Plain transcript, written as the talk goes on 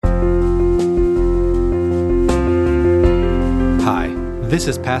This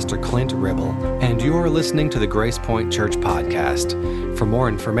is Pastor Clint Ribble, and you're listening to the Grace Point Church Podcast. For more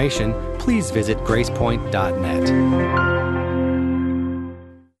information, please visit gracepoint.net.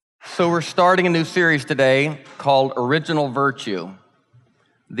 So we're starting a new series today called Original Virtue,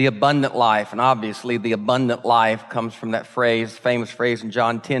 the abundant life. And obviously, the abundant life comes from that famous phrase in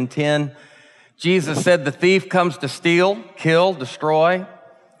John 10:10. Jesus said, the thief comes to steal, kill, destroy.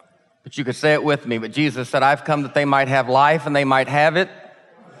 But you could say it with me. But Jesus said, I've come that they might have life and they might have it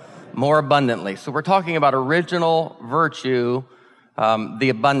more abundantly. So we're talking about original virtue, the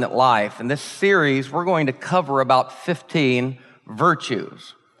abundant life. In this series, we're going to cover about 15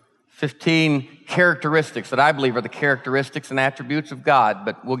 virtues, 15 characteristics that I believe are the characteristics and attributes of God.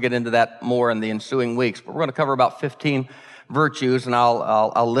 But we'll get into that more in the ensuing weeks. But we're going to cover about 15 virtues, and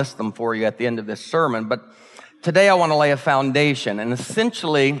I'll list them for you at the end of this sermon. But today I want to lay a foundation, and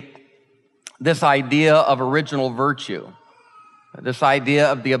essentially this idea of original virtue, this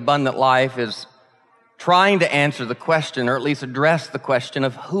idea of the abundant life is trying to answer the question, or at least address the question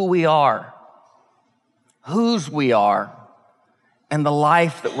of who we are, whose we are, and the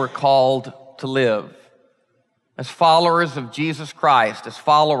life that we're called to live. As followers of Jesus Christ, as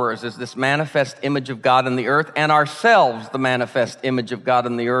followers as this manifest image of God in the earth, and ourselves the manifest image of God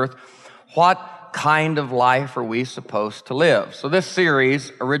in the earth, what kind of life are we supposed to live? So this series,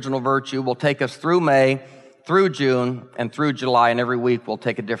 Original Virtue, will take us through May, through June, and through July, and every week we'll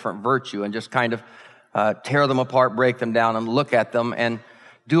take a different virtue and just kind of tear them apart, break them down, and look at them, and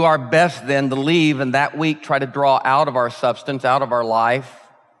do our best then to leave, and that week try to draw out of our substance, out of our life,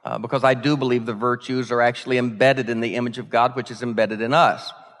 because I do believe the virtues are actually embedded in the image of God, which is embedded in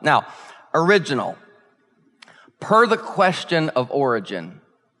us. Now, original. Per the question of origin,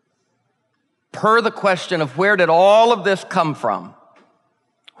 per the question of where did all of this come from?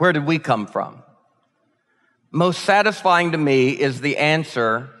 Where did we come from? Most satisfying to me is the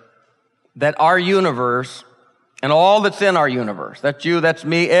answer that our universe and all that's in our universe, that's you, that's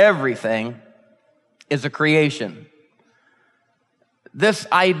me, everything, is a creation. This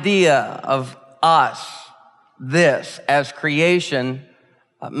idea of us, this as creation,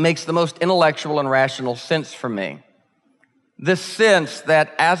 makes the most intellectual and rational sense for me. This sense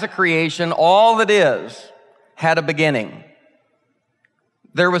that as a creation, all that is had a beginning.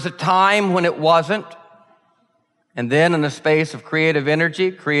 There was a time when it wasn't, and then in a space of creative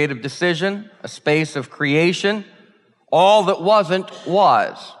energy, creative decision, a space of creation, all that wasn't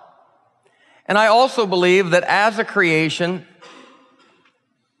was. And I also believe that as a creation,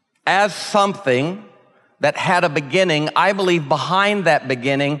 as something that had a beginning, I believe behind that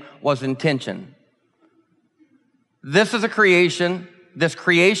beginning was intention. This is a creation. This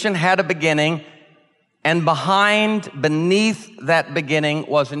creation had a beginning, and beneath that beginning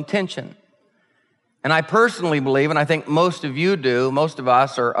was intention. And I personally believe, and I think most of you do, most of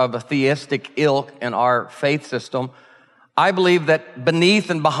us are of a theistic ilk in our faith system, I believe that beneath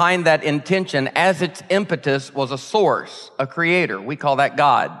and behind that intention, as its impetus, was a source, a creator. We call that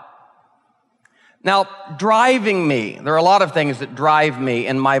God. Now, driving me, there are a lot of things that drive me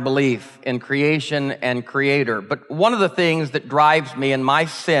in my belief in creation and creator, but one of the things that drives me in my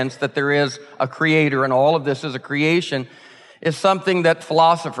sense that there is a creator and all of this is a creation is something that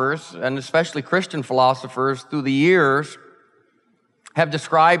philosophers, and especially Christian philosophers through the years, have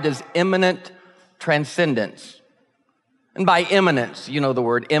described as immanent transcendence. And by immanence, you know the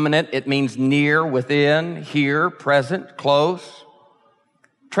word immanent, it means near, within, here, present, close.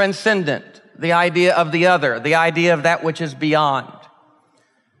 Transcendent, the idea of the other, the idea of that which is beyond.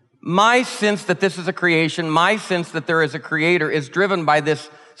 My sense that this is a creation, my sense that there is a creator is driven by this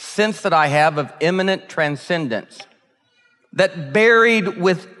sense that I have of immanent transcendence. That buried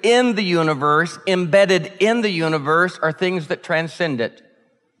within the universe, embedded in the universe, are things that transcend it.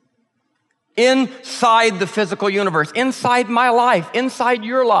 Inside the physical universe, inside my life, inside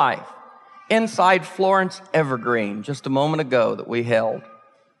your life, inside Florence Evergreen, just a moment ago that we held.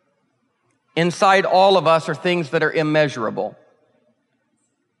 Inside all of us are things that are immeasurable.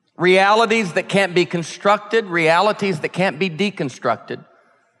 Realities that can't be constructed, realities that can't be deconstructed.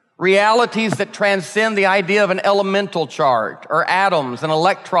 Realities that transcend the idea of an elemental charge, or atoms and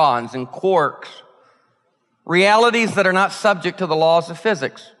electrons and quarks. Realities that are not subject to the laws of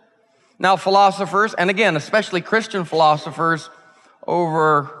physics. Now, philosophers, and again, especially Christian philosophers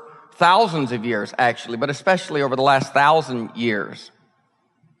over thousands of years, actually, but especially over the last 1,000 years,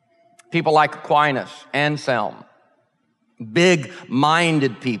 people like Aquinas, Anselm,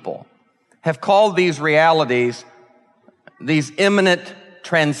 big-minded people, have called these realities, these immanent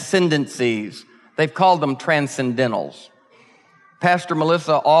transcendencies, they've called them transcendentals. Pastor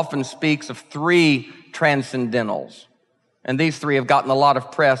Melissa often speaks of 3 transcendentals. And these three have gotten a lot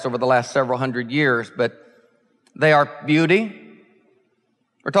of press over the last several hundred years, but they are beauty.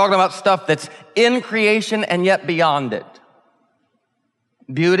 We're talking about stuff that's in creation and yet beyond it.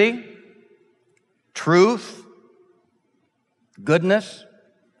 Beauty, truth, goodness.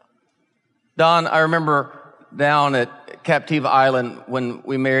 Don, I remember down at Captiva Island when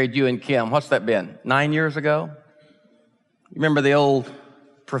we married you and Kim. What's that been? 9 years ago? You remember the old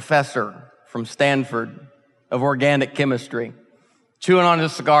professor from Stanford of organic chemistry chewing on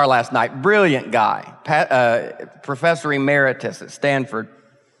his cigar last night? Brilliant guy, professor emeritus at Stanford.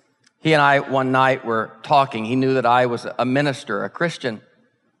 He and I one night were talking. He knew that I was a minister, a Christian.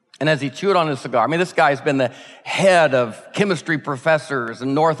 And as he chewed on his cigar, I mean, this guy's been the head of chemistry professors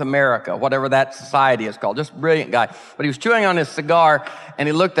in North America, whatever that society is called, just a brilliant guy. But he was chewing on his cigar, and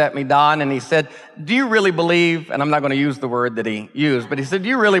he looked at me, Don, and he said, do you really believe, and I'm not going to use the word that he used, but he said, do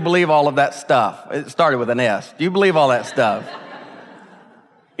you really believe all of that stuff? It started with an S. Do you believe all that stuff?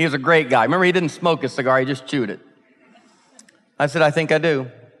 He was a great guy. Remember, he didn't smoke his cigar, he just chewed it. I said, I think I do.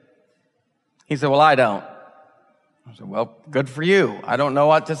 He said, well, I don't. I said, well, good for you. I don't know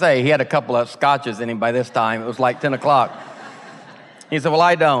what to say. He had a couple of scotches in him by this time. It was like 10 o'clock. He said, well,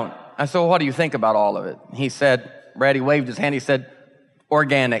 I don't. I said, well, what do you think about all of it? He said, Brad, he waved his hand. He said,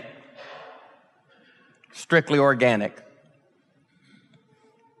 organic. Strictly organic.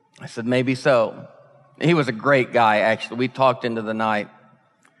 I said, maybe so. He was a great guy, actually. We talked into the night.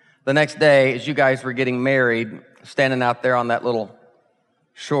 The next day, as you guys were getting married, standing out there on that little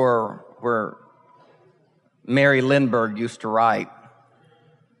shore where Mary Lindbergh used to write,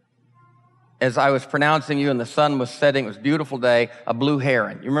 as I was pronouncing you and the sun was setting, it was a beautiful day, a blue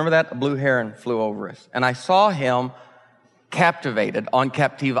heron. You remember that? A blue heron flew over us. And I saw him captivated on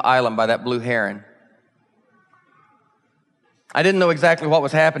Captiva Island by that blue heron. I didn't know exactly what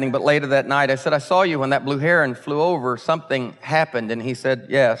was happening, but later that night I said, I saw you when that blue heron flew over. Something happened. And he said,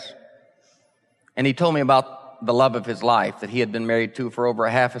 yes. And he told me about the love of his life that he had been married to for over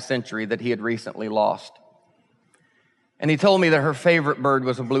a half a century that he had recently lost. And he told me that her favorite bird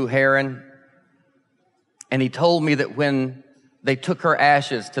was a blue heron. And he told me that when they took her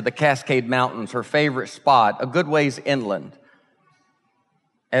ashes to the Cascade Mountains, her favorite spot, a good ways inland,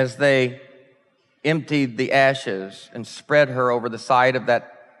 as they emptied the ashes and spread her over the side of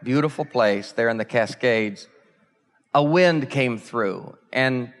that beautiful place there in the Cascades, a wind came through,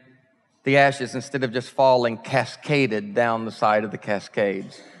 and the ashes, instead of just falling, cascaded down the side of the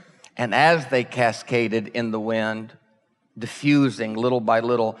Cascades. And as they cascaded in the wind, diffusing little by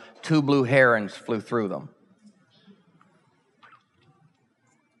little, two blue herons flew through them.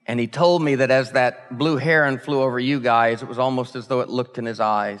 And he told me that as that blue heron flew over you guys, it was almost as though it looked in his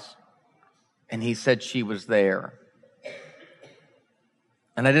eyes. And he said she was there.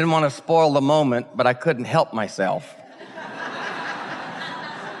 And I didn't want to spoil the moment, but I couldn't help myself.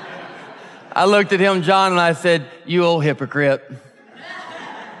 I looked at him, John, and I said, you old hypocrite.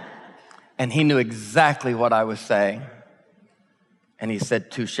 And he knew exactly what I was saying. And he said,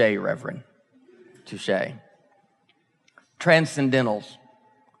 touche, Reverend, touche. Transcendentals.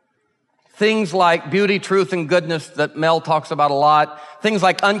 Things like beauty, truth, and goodness that Mel talks about a lot. Things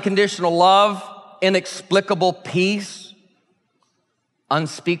like unconditional love, inexplicable peace,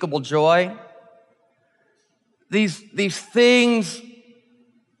 unspeakable joy. These things,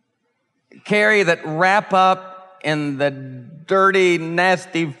 Carrie, that wrap up in the dirty,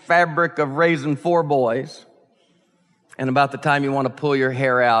 nasty fabric of raising four boys. And about the time you want to pull your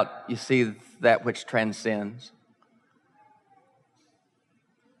hair out, you see that which transcends.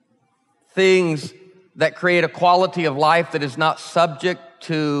 Things that create a quality of life that is not subject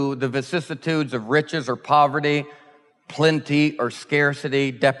to the vicissitudes of riches or poverty, plenty or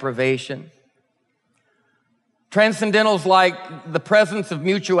scarcity, deprivation. Transcendentals like the presence of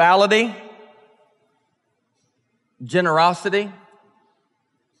mutuality, generosity,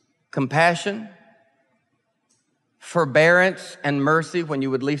 compassion, forbearance and mercy when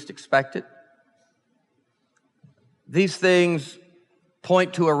you would least expect it. These things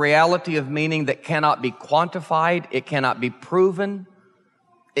point to a reality of meaning that cannot be quantified, it cannot be proven,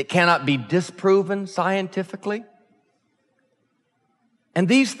 it cannot be disproven scientifically. And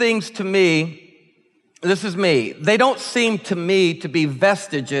these things to me, this is me, they don't seem to me to be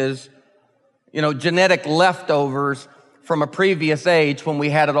vestiges, genetic leftovers from a previous age when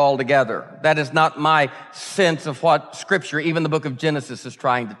we had it all together. That is not my sense of what Scripture, even the book of Genesis, is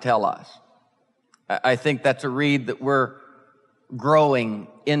trying to tell us. I think that's a read that we're growing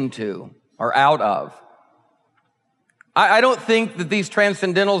into or out of. I don't think that these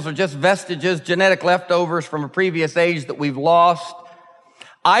transcendentals are just vestiges, genetic leftovers from a previous age that we've lost.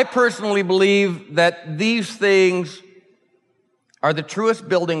 I personally believe that these things are the truest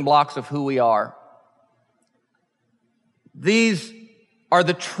building blocks of who we are. These are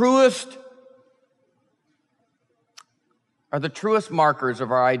the truest markers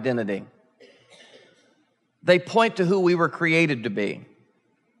of our identity. They point to who we were created to be.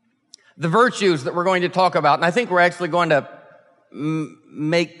 The virtues that we're going to talk about, and I think we're actually going to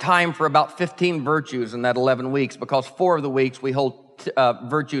make time for about 15 virtues in that 11 weeks, because 4 of the weeks we hold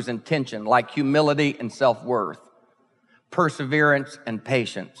virtues in tension, like humility and self-worth, perseverance and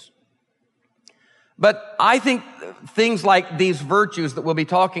patience. But I think things like these virtues that we'll be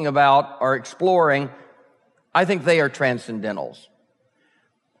talking about or exploring, I think they are transcendentals.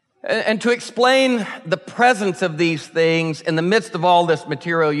 And to explain the presence of these things in the midst of all this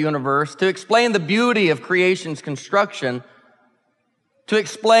material universe, to explain the beauty of creation's construction, to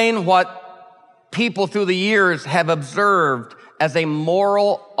explain what people through the years have observed as a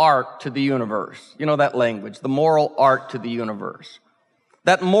moral arc to the universe. You know that language, the moral arc to the universe.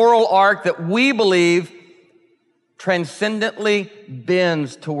 That moral arc that we believe transcendently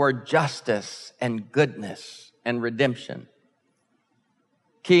bends toward justice and goodness and redemption.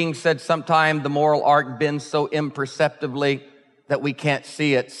 King said sometime the moral arc bends so imperceptibly that we can't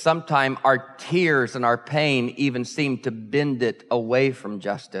see it. Sometime our tears and our pain even seem to bend it away from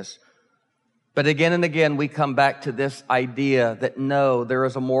justice. But again and again, we come back to this idea that no, there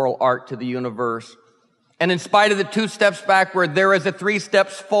is a moral arc to the universe. And in spite of the 2 steps backward, there is a 3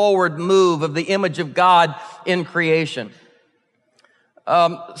 steps forward move of the image of God in creation.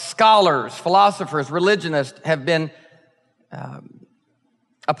 Scholars, philosophers, religionists have been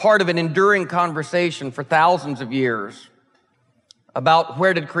a part of an enduring conversation for thousands of years about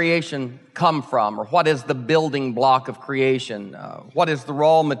where did creation come from, or what is the building block of creation, what is the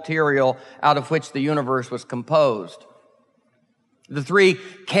raw material out of which the universe was composed. The 3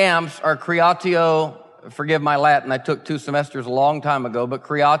 camps are creatio, forgive my Latin, I took 2 semesters a long time ago, but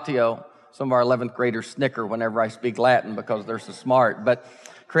creatio, some of our 11th graders snicker whenever I speak Latin because they're so smart, but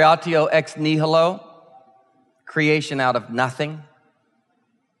creatio ex nihilo, creation out of nothing.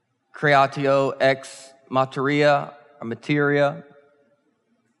 Creatio ex materia, or materia,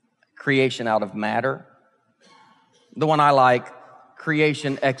 creation out of matter. The one I like,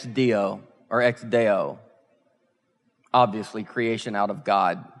 creation ex Deo, or ex Deo, obviously creation out of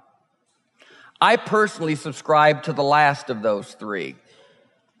God. I personally subscribe to the last of those 3,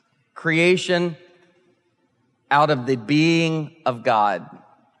 creation out of the being of God.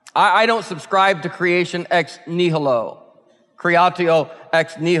 I don't subscribe to creation ex nihilo, creatio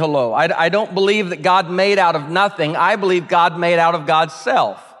ex nihilo. I don't believe that God made out of nothing. I believe God made out of God's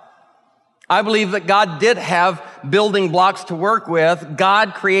self. I believe that God did have building blocks to work with.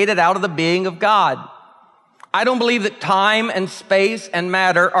 God created out of the being of God. I don't believe that time and space and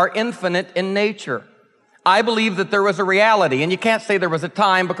matter are infinite in nature. I believe that there was a reality, and you can't say there was a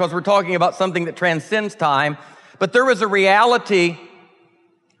time because we're talking about something that transcends time, but there was a reality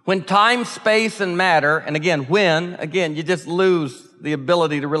when time, space, and matter, and again, you just lose the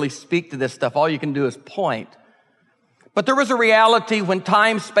ability to really speak to this stuff. All you can do is point. But there was a reality when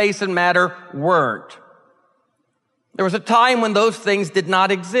time, space, and matter weren't. There was a time when those things did not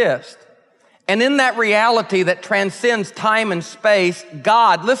exist. And in that reality that transcends time and space,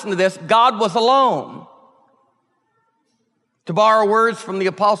 God, listen to this, God was alone. To borrow words from the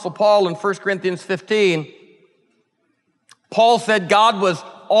Apostle Paul in 1 Corinthians 15, Paul said God was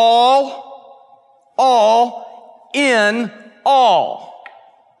all in all.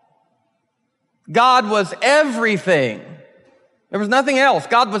 God was everything. There was nothing else.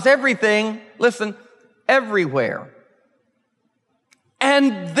 God was everything, listen, everywhere.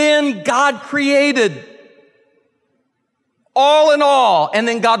 And then God created all in all. And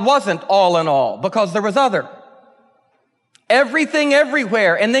then God wasn't all in all because there was other. Everything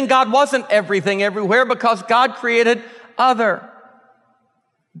everywhere. And then God wasn't everything everywhere because God created other.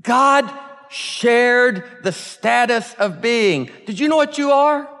 God shared the status of being. Did you know what you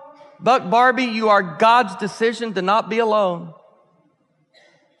are? Buck Barbie, you are God's decision to not be alone.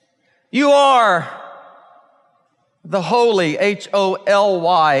 You are the holy,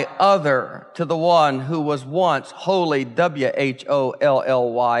 H-O-L-Y, other to the one who was once holy,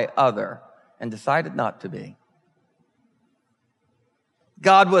 W-H-O-L-L-Y, other, and decided not to be.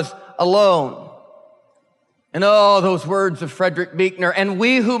 God was alone. And oh, those words of Frederick Buechner, and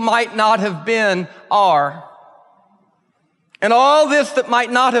we who might not have been are. And all this that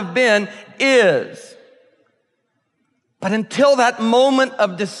might not have been is. But until that moment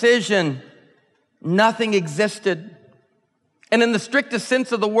of decision, nothing existed. And in the strictest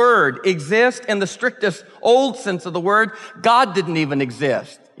sense of the word, exist, in the strictest old sense of the word, God didn't even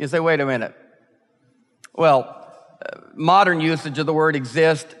exist. You say, wait a minute. Well, modern usage of the word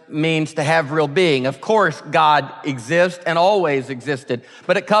exist means to have real being. Of course, God exists and always existed,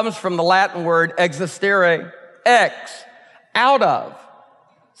 but it comes from the Latin word existere, ex, out of,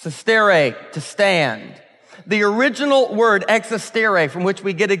 sistere, to stand. The original word existere, from which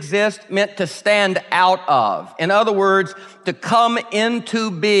we get exist, meant to stand out of. In other words, to come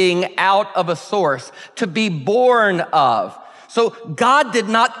into being out of a source, to be born of. So God did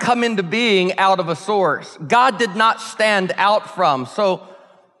not come into being out of a source. God did not stand out from. So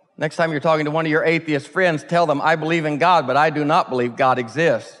next time you're talking to one of your atheist friends, tell them, I believe in God, but I do not believe God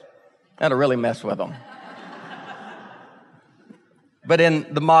exists. That'll really mess with them. But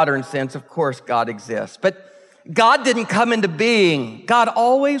in the modern sense, of course, God exists. But God didn't come into being. God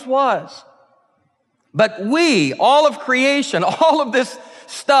always was. But we, all of creation, all of this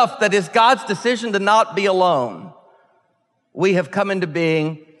stuff that is God's decision to not be alone, we have come into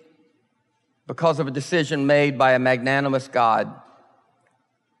being because of a decision made by a magnanimous God.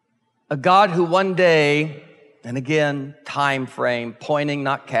 A God who one day, and again, time frame, pointing,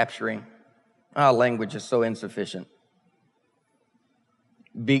 not capturing. Our language is so insufficient.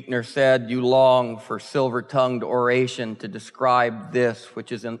 Buechner said, you long for silver-tongued oration to describe this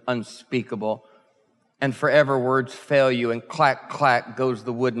which is unspeakable, and forever words fail you, and clack, clack goes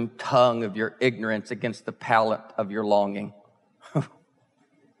the wooden tongue of your ignorance against the palate of your longing.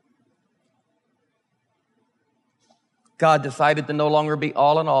 God decided to no longer be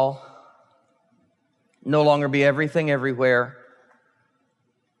all in all, no longer be everything everywhere.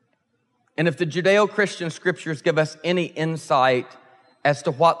 And if the Judeo-Christian scriptures give us any insight as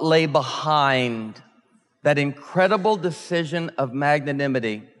to what lay behind that incredible decision of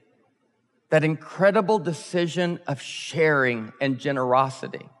magnanimity, that incredible decision of sharing and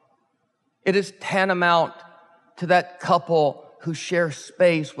generosity, it is tantamount to that couple who share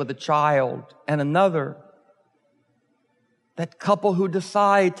space with a child and another, that couple who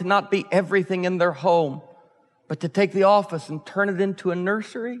decide to not be everything in their home, but to take the office and turn it into a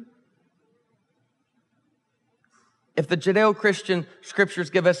nursery. If the Judeo-Christian scriptures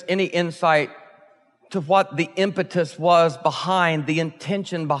give us any insight to what the impetus was behind, the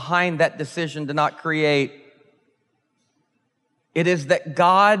intention behind that decision to not create, it is that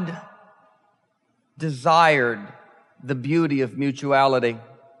God desired the beauty of mutuality.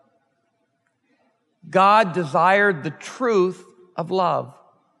 God desired the truth of love.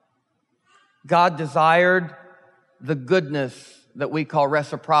 God desired the goodness that we call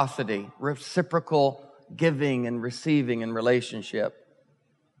reciprocity, reciprocal giving and receiving in relationship.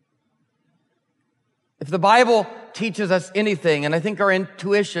 If the Bible teaches us anything, and I think our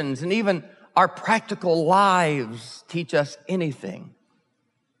intuitions and even our practical lives teach us anything,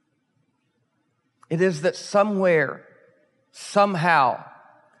 it is that somewhere, somehow,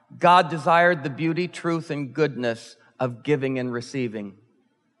 God desired the beauty, truth, and goodness of giving and receiving.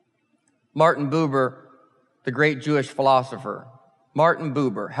 Martin Buber, the great Jewish philosopher, Martin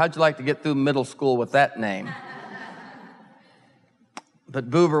Buber. How'd you like to get through middle school with that name? But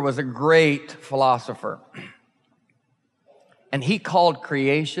Buber was a great philosopher. And he called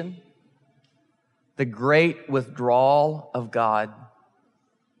creation the great withdrawal of God.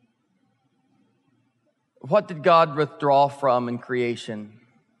 What did God withdraw from in creation?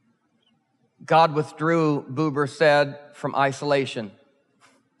 God withdrew, Buber said, from isolation.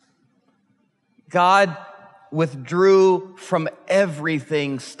 God withdrew from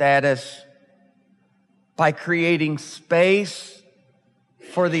everything status by creating space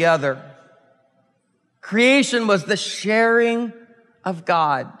for the other. Creation was the sharing of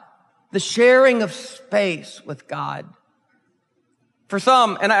God, the sharing of space with God. For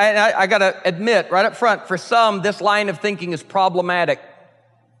some, and I got to admit right up front, for some, this line of thinking is problematic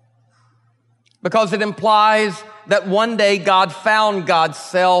because it implies that one day God found God's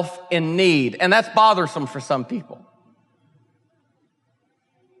self in need, and that's bothersome for some people.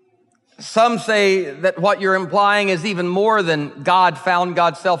 Some say that what you're implying is even more than God found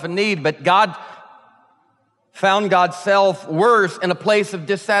God's self in need, but God found God's self worse in a place of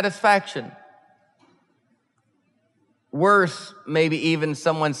dissatisfaction. Worse, maybe even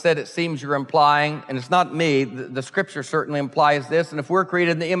someone said it seems you're implying, and it's not me, the scripture certainly implies this, and if we're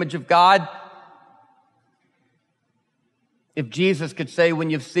created in the image of God, if Jesus could say, when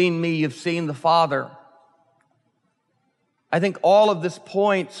you've seen me, you've seen the Father, I think all of this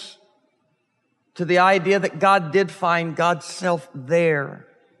points to the idea that God did find God's self there,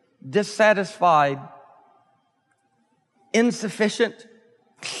 dissatisfied, insufficient.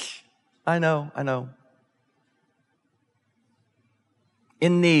 I know.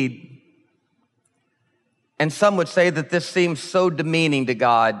 In need. And some would say that this seems so demeaning to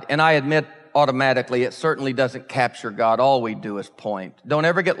God. And I admit automatically. It certainly doesn't capture God. All we do is point. Don't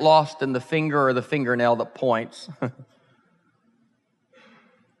ever get lost in the finger or the fingernail that points.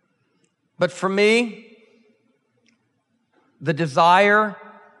 But for me, the desire,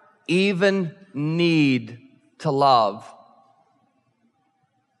 even need to love.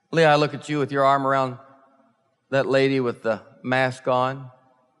 Leah, I look at you with your arm around that lady with the mask on.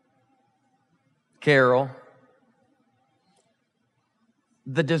 Carol.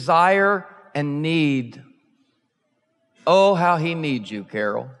 The desire and need. Oh, how he needs you,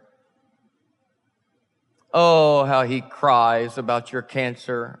 Carol. Oh, how he cries about your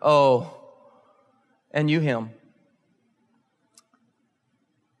cancer. Oh, and you him.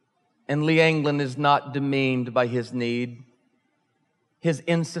 And Lee Anglin is not demeaned by his need, his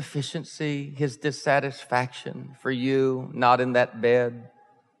insufficiency, his dissatisfaction for you, not in that bed.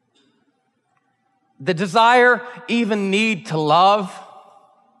 The desire, even need to love,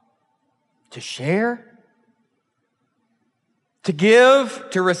 to share, to give,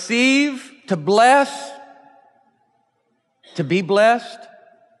 to receive, to bless, to be blessed,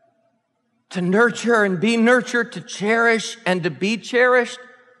 to nurture and be nurtured, to cherish and to be cherished.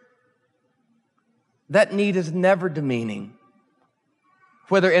 That need is never demeaning,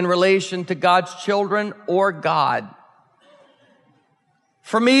 whether in relation to God's children or God.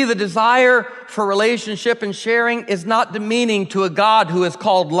 For me, the desire for relationship and sharing is not demeaning to a God who is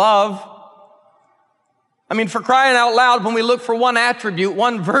called love. I mean, for crying out loud, when we look for one attribute,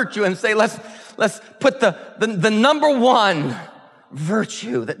 one virtue, and say, let's put the number one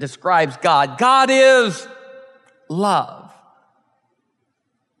virtue that describes God. God is love.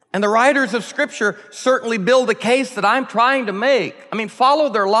 And the writers of Scripture certainly build a case that I'm trying to make. I mean, follow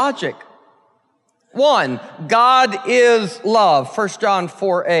their logic. One, God is love. 1 John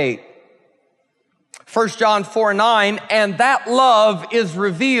 4:8. 1 John 4:9, and that love is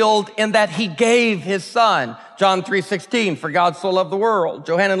revealed in that he gave his son. John 3:16, for God so loved the world.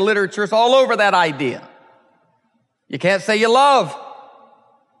 Johannine literature is all over that idea. You can't say you love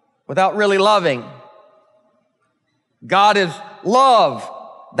without really loving. God is love.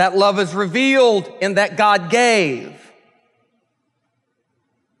 That love is revealed in that God gave.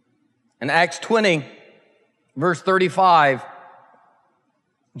 In Acts 20, verse 35,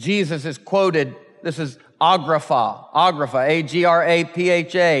 Jesus is quoted. This is agrapha,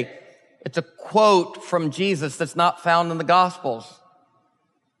 A-G-R-A-P-H-A. It's a quote from Jesus that's not found in the Gospels.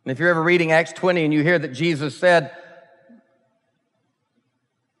 And if you're ever reading Acts 20 and you hear that Jesus said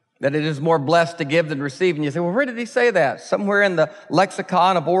that it is more blessed to give than receive, and you say, well, where did he say that? Somewhere in the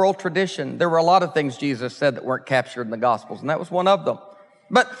lexicon of oral tradition. There were a lot of things Jesus said that weren't captured in the Gospels, and that was one of them.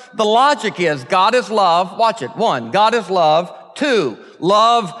 But the logic is God is love. Watch it. 1, God is love. 2,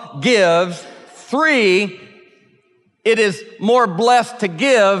 love gives. 3, it is more blessed to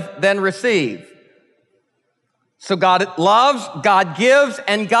give than receive. So God loves, God gives,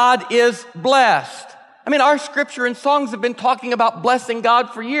 and God is blessed. I mean, our scripture and songs have been talking about blessing God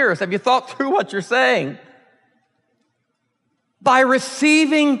for years. Have you thought through what you're saying? By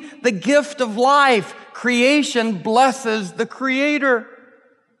receiving the gift of life, creation blesses the Creator.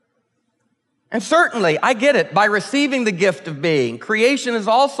 And certainly, I get it, by receiving the gift of being, creation is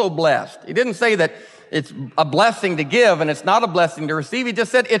also blessed. He didn't say that it's a blessing to give and it's not a blessing to receive. He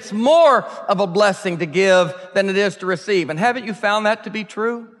just said it's more of a blessing to give than it is to receive. And haven't you found that to be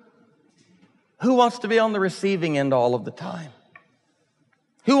true? Who wants to be on the receiving end all of the time?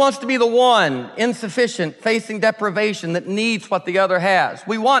 Who wants to be the one, insufficient, facing deprivation, that needs what the other has?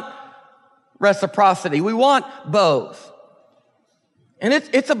 We want reciprocity. We want both. And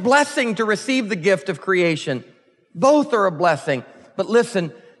it's a blessing to receive the gift of creation. Both are a blessing. But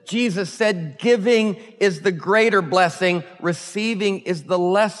listen, Jesus said giving is the greater blessing, receiving is the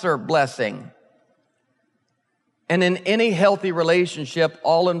lesser blessing. And in any healthy relationship,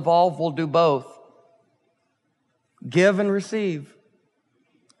 all involved will do both. Give and receive.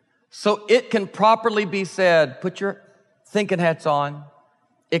 So it can properly be said, put your thinking hats on,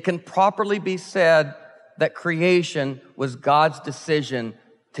 it can properly be said that creation was God's decision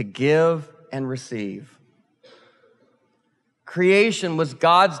to give and receive. Creation was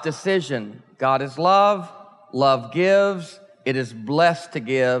God's decision. God is love. Love gives. It is blessed to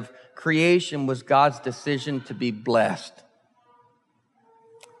give. Creation was God's decision to be blessed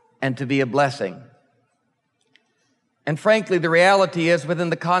and to be a blessing. And frankly, the reality is, within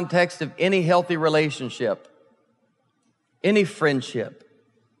the context of any healthy relationship, any friendship,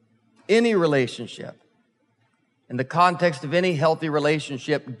 any relationship, in the context of any healthy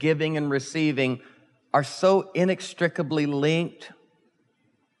relationship, giving and receiving are so inextricably linked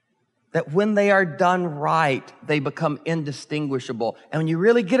that when they are done right, they become indistinguishable. And when you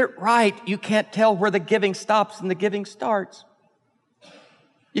really get it right, you can't tell where the giving stops and the giving starts.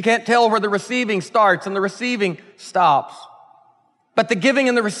 You can't tell where the receiving starts and the receiving stops. But the giving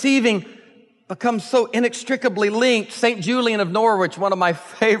and the receiving become so inextricably linked. St. Julian of Norwich, one of my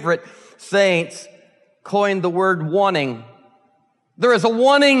favorite saints, coined the word wanting. There is a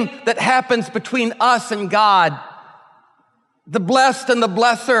wanting that happens between us and God. The blessed and the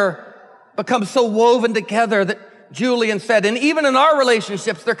blesser become so woven together that Julian said, and even in our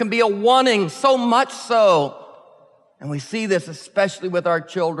relationships, there can be a wanting, so much so. And we see this especially with our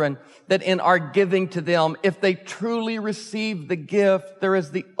children, that in our giving to them, if they truly receive the gift, there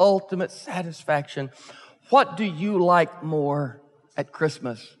is the ultimate satisfaction. What do you like more at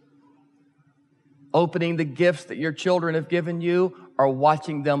Christmas? Opening the gifts that your children have given you, or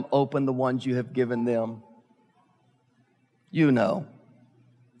watching them open the ones you have given them? You know.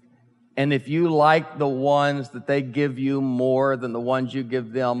 And if you like the ones that they give you more than the ones you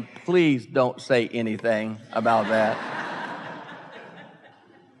give them, please don't say anything about that.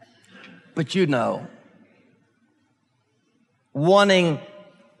 But you know, wanting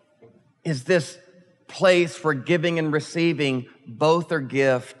is this place where giving and receiving both are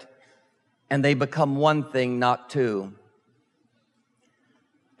gift, and they become one thing, not two.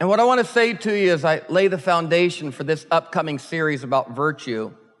 And what I want to say to you as I lay the foundation for this upcoming series about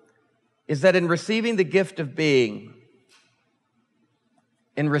virtue is that in receiving the gift of being,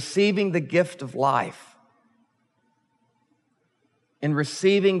 in receiving the gift of life, in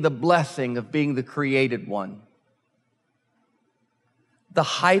receiving the blessing of being the created one, the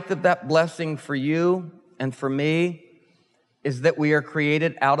height of that blessing for you and for me is that we are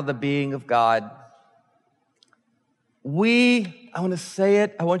created out of the being of God. I want to say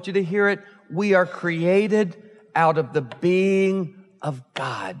it, I want you to hear it, we are created out of the being of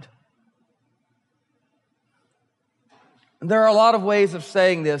God. And there are a lot of ways of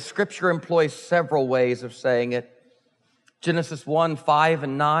saying this. Scripture employs several ways of saying it. Genesis 1, 5,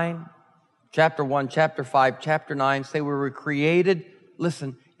 and 9. Chapter 1, chapter 5, chapter 9 say we were created,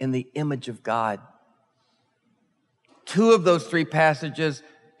 listen, in the image of God. Two of those three passages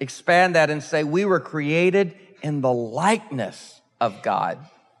expand that and say we were created in the likeness of God.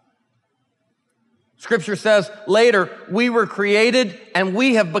 Scripture says later, we were created and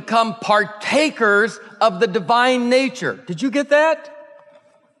we have become partakers of the divine nature. Did you get that?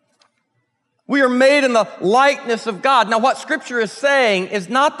 We are made in the likeness of God. Now, what Scripture is saying is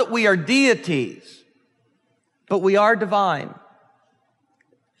not that we are deities, but we are divine.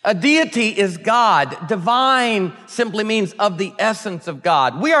 A deity is God. Divine simply means of the essence of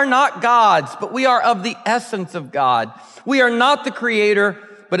God. We are not gods, but we are of the essence of God. We are not the creator,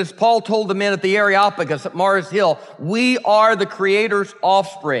 but as Paul told the men at the Areopagus at Mars Hill, we are the Creator's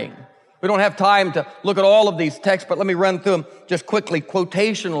offspring. We don't have time to look at all of these texts, but let me run through them just quickly,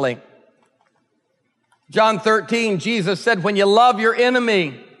 quotationally. John 13, Jesus said, when you love your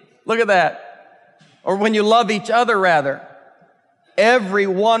enemy, look at that, or when you love each other rather,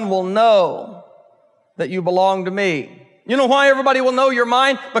 everyone will know that you belong to me. You know why everybody will know you're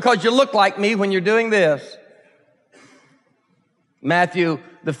mine? Because you look like me when you're doing this. Matthew,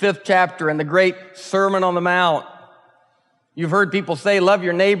 the 5th chapter, and the great Sermon on the Mount. You've heard people say, love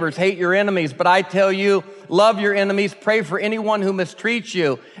your neighbors, hate your enemies. But I tell you, love your enemies, pray for anyone who mistreats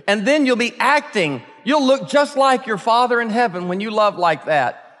you. And then you'll be acting. You'll look just like your Father in heaven when you love like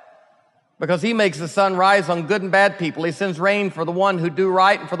that. Because He makes the sun rise on good and bad people. He sends rain for the one who do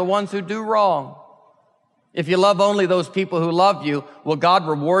right and for the ones who do wrong. If you love only those people who love you, will God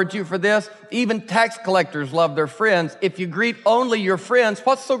reward you for this? Even tax collectors love their friends. If you greet only your friends,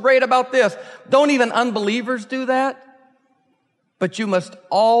 what's so great about this? Don't even unbelievers do that? But you must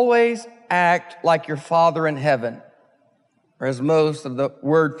always act like your Father in heaven. Or as most of the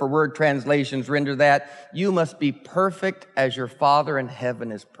word-for-word translations render that, you must be perfect as your Father in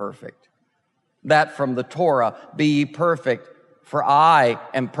heaven is perfect. That from the Torah, be ye perfect, for I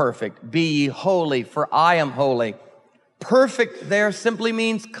am perfect. Be ye holy, for I am holy. Perfect there simply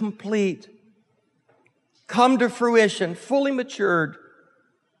means complete. Come to fruition, fully matured.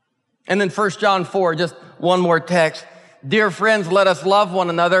 And then 1 John 4, just one more text. Dear friends, let us love one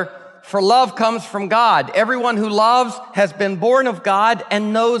another, for love comes from God. Everyone who loves has been born of God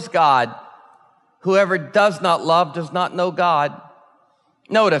and knows God. Whoever does not love does not know God.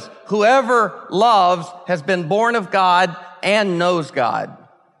 Notice, whoever loves has been born of God and knows God.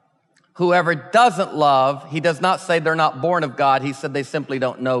 Whoever doesn't love, he does not say they're not born of God. He said they simply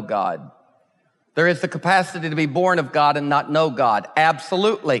don't know God. There is the capacity to be born of God and not know God.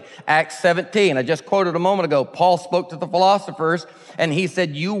 Absolutely. Acts 17, I just quoted a moment ago, Paul spoke to the philosophers and he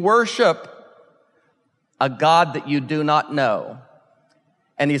said, you worship a God that you do not know.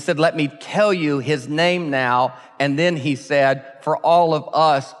 And he said, let me tell you his name now. And then he said, for all of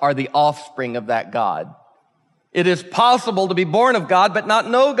us are the offspring of that God. It is possible to be born of God but not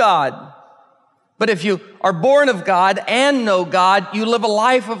know God. But if you are born of God and know God, you live a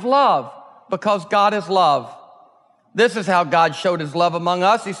life of love because God is love. This is how God showed his love among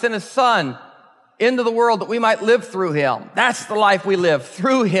us. He sent his son into the world that we might live through him. That's the life we live,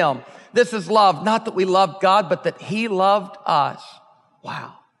 through him. This is love, not that we loved God, but that he loved us.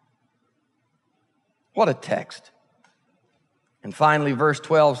 Wow. What a text. And finally, verse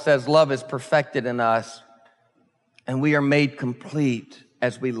 12 says, love is perfected in us, and we are made complete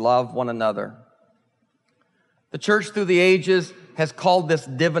as we love one another. The church through the ages has called this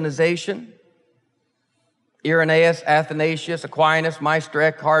divinization. Irenaeus, Athanasius, Aquinas, Meister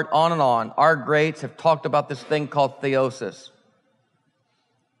Eckhart, on and on. Our greats have talked about this thing called theosis.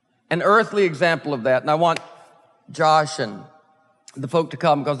 An earthly example of that, and I want Josh and the folk to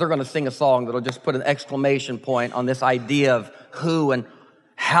come because they're going to sing a song that'll just put an exclamation point on this idea of who and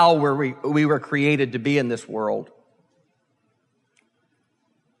how we were created to be in this world.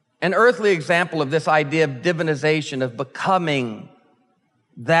 An earthly example of this idea of divinization, of becoming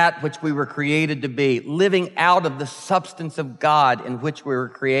that which we were created to be, living out of the substance of God in which we were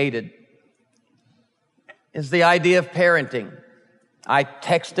created, is the idea of parenting. I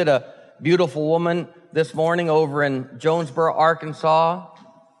texted a beautiful woman this morning over in Jonesboro, Arkansas.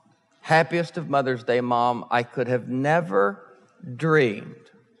 Happiest of Mother's Day, Mom. I could have never dreamed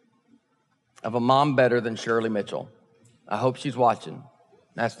of a mom better than Shirley Mitchell. I hope she's watching.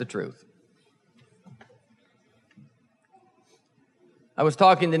 That's the truth. I was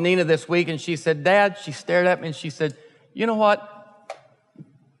talking to Nina this week and she said, Dad, she stared at me and she said, you know what?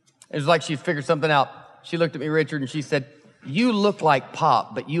 It was like she figured something out. She looked at me, Richard, and she said, you look like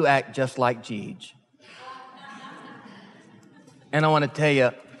Pop, but you act just like Jeej. And I want to tell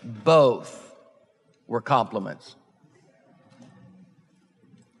you, both were compliments.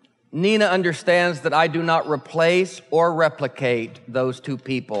 Nina understands that I do not replace or replicate those two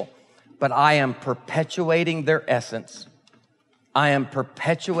people, but I am perpetuating their essence. I am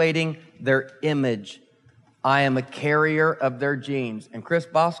perpetuating their image. I am a carrier of their genes. And Chris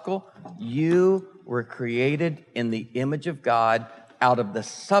Boskel, you were created in the image of God, out of the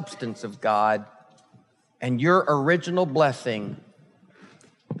substance of God, and your original blessing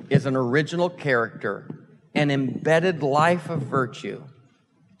is an original character, an embedded life of virtue.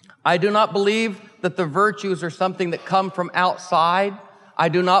 I do not believe that the virtues are something that come from outside. I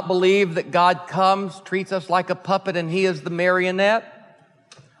do not believe that God comes, treats us like a puppet, and he is the marionette.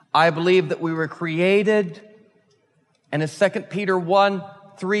 I believe that we were created, and as 2 Peter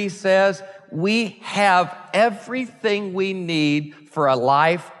 1:3 says, we have everything we need for a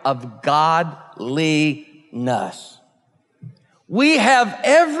life of godliness. We have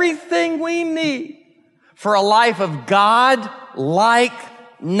everything we need for a life of God-likeness.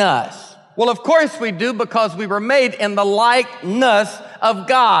 Well, of course we do, because we were made in the likeness of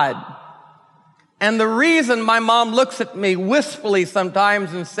God. And the reason my mom looks at me wistfully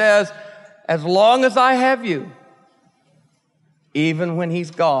sometimes and says, as long as I have you, even when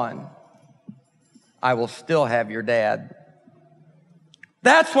he's gone, I will still have your dad.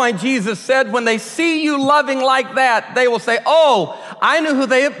 That's why Jesus said, when they see you loving like that, they will say, oh, I know who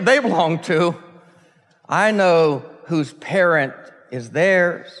they belong to. I know whose parent is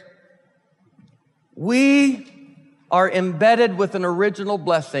theirs. We are embedded with an original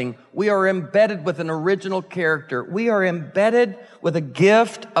blessing. We are embedded with an original character. We are embedded with a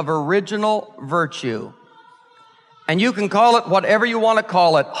gift of original virtue. And you can call it whatever you want to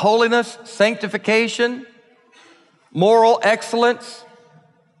call it: holiness, sanctification, moral excellence.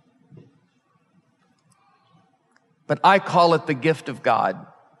 But I call it the gift of God.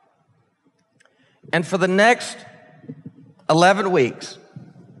 And for the next 11 weeks,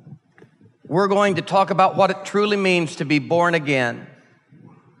 we're going to talk about what it truly means to be born again,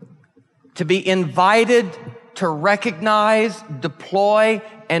 to be invited to recognize, deploy,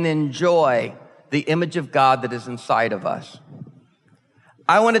 and enjoy the image of God that is inside of us.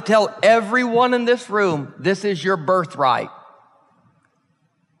 I want to tell everyone in this room, this is your birthright.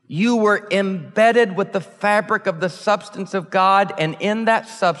 You were embedded with the fabric of the substance of God, and in that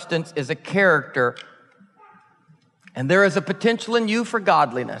substance is a character, and there is a potential in you for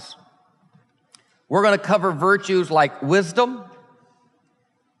godliness. We're going to cover virtues like wisdom,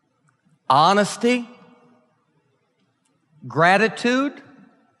 honesty, gratitude,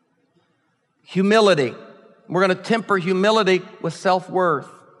 Humility. We're going to temper humility with self-worth,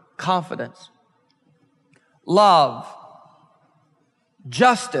 confidence. Love.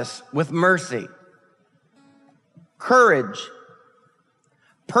 Justice with mercy. Courage.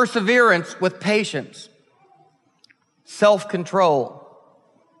 Perseverance with patience. Self-control.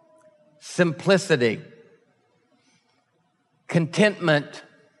 Simplicity. Contentment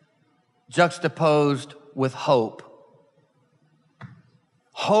juxtaposed with hope.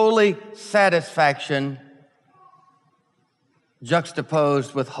 Holy satisfaction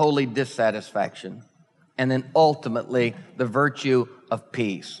juxtaposed with holy dissatisfaction. And then ultimately, the virtue of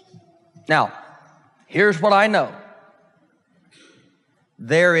peace. Now, here's what I know.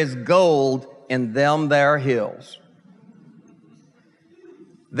 There is gold in them there hills.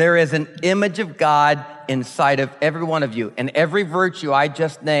 There is an image of God inside of every one of you. And every virtue I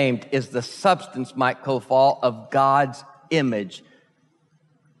just named is the substance, Mike Kofal, of God's image.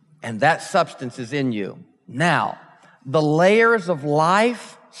 And that substance is in you. Now, the layers of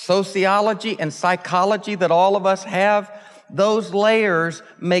life, sociology, and psychology that all of us have, those layers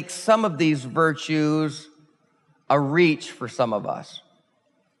make some of these virtues a reach for some of us.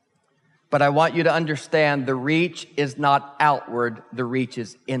 But I want you to understand the reach is not outward, the reach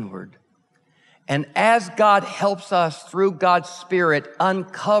is inward. And as God helps us through God's Spirit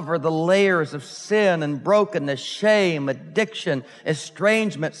uncover the layers of sin and brokenness, shame, addiction,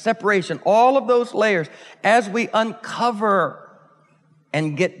 estrangement, separation, all of those layers, as we uncover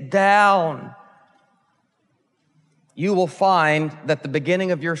and get down, you will find that the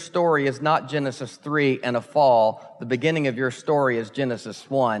beginning of your story is not Genesis 3 and a fall. The beginning of your story is Genesis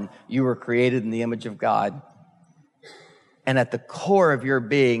 1. You were created in the image of God. And at the core of your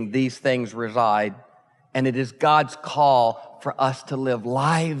being, these things reside. And it is God's call for us to live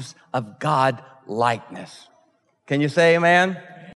lives of God-likeness. Can you say amen?